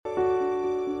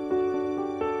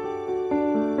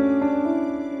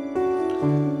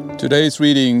Today's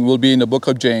reading will be in the book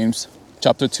of James,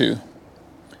 chapter 2.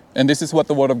 And this is what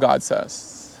the Word of God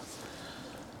says.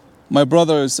 My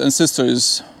brothers and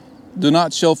sisters, do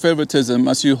not show favoritism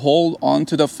as you hold on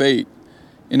to the faith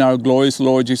in our glorious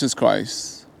Lord Jesus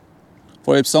Christ.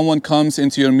 For if someone comes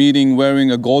into your meeting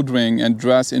wearing a gold ring and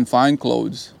dressed in fine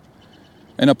clothes,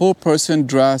 and a poor person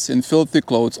dressed in filthy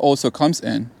clothes also comes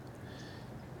in,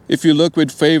 if you look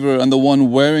with favor on the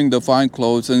one wearing the fine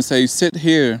clothes and say, "Sit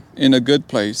here in a good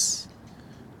place,"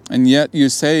 and yet you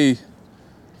say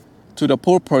to the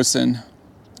poor person,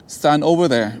 "Stand over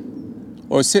there,"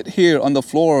 or "Sit here on the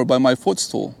floor by my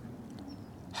footstool,"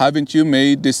 haven't you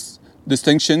made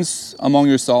distinctions among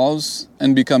yourselves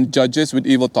and become judges with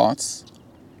evil thoughts?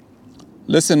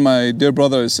 Listen, my dear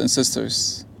brothers and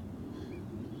sisters.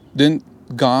 Didn't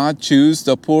God choose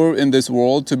the poor in this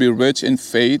world to be rich in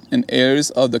faith and heirs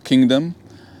of the kingdom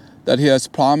that He has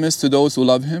promised to those who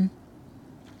love Him?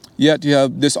 Yet you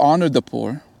have dishonored the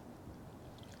poor.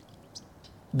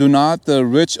 Do not the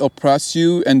rich oppress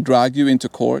you and drag you into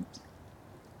court?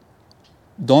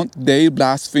 Don't they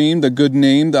blaspheme the good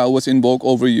name that was invoked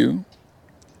over you?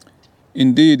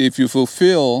 Indeed, if you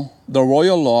fulfill the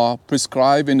royal law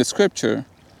prescribed in the Scripture,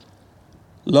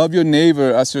 love your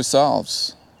neighbor as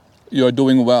yourselves, you are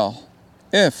doing well.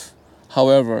 If,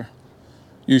 however,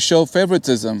 you show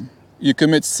favoritism, you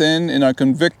commit sin and are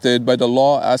convicted by the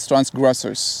law as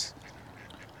transgressors.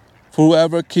 For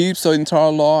whoever keeps the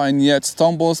entire law and yet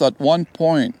stumbles at one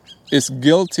point is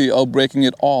guilty of breaking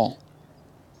it all.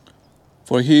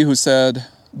 For He who said,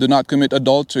 "Do not commit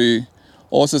adultery,"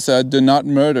 also said, "Do not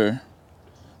murder."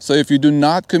 So if you do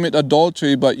not commit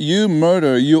adultery, but you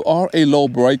murder, you are a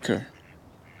lawbreaker.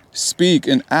 Speak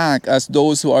and act as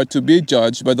those who are to be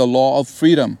judged by the law of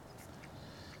freedom.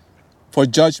 For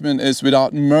judgment is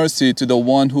without mercy to the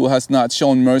one who has not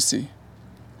shown mercy.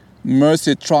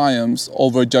 Mercy triumphs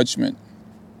over judgment.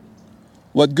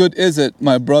 What good is it,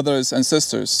 my brothers and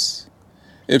sisters,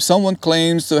 if someone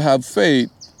claims to have faith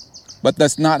but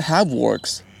does not have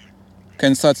works?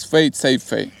 Can such faith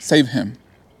save him?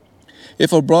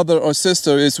 If a brother or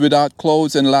sister is without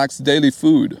clothes and lacks daily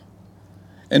food,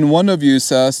 and one of you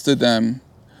says to them,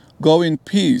 "Go in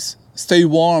peace, stay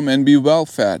warm and be well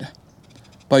fed,"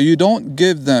 but you don't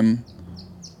give them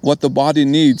what the body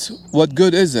needs, what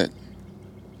good is it?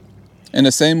 In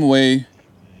the same way,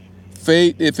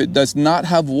 faith, if it does not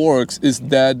have works, is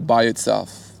dead by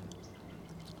itself.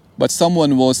 But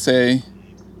someone will say,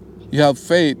 "You have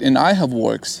faith and I have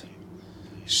works.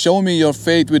 Show me your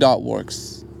faith without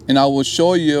works, and I will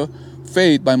show you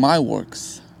faith by my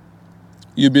works."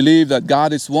 You believe that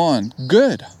God is one.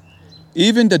 Good.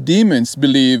 Even the demons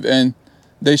believe and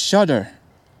they shudder.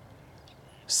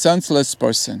 Senseless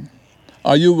person,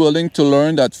 are you willing to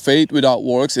learn that faith without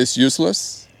works is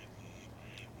useless?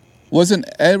 Wasn't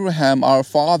Abraham, our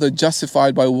father,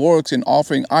 justified by works in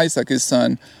offering Isaac, his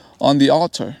son, on the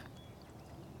altar?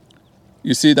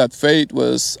 You see that faith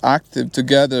was active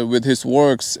together with his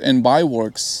works, and by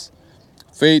works,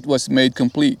 faith was made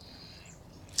complete.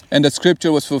 And the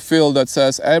scripture was fulfilled that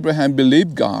says, Abraham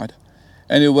believed God,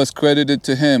 and it was credited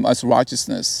to him as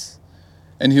righteousness,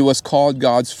 and he was called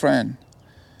God's friend.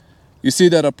 You see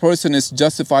that a person is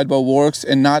justified by works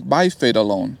and not by faith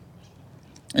alone.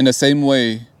 In the same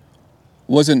way,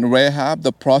 wasn't Rahab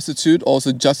the prostitute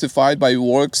also justified by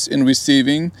works in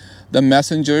receiving the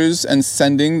messengers and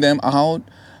sending them out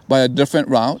by a different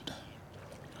route?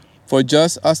 For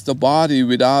just as the body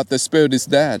without the spirit is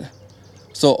dead,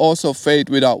 so also faith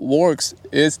without works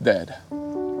is dead.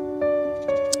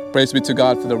 Praise be to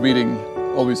God for the reading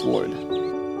of His word.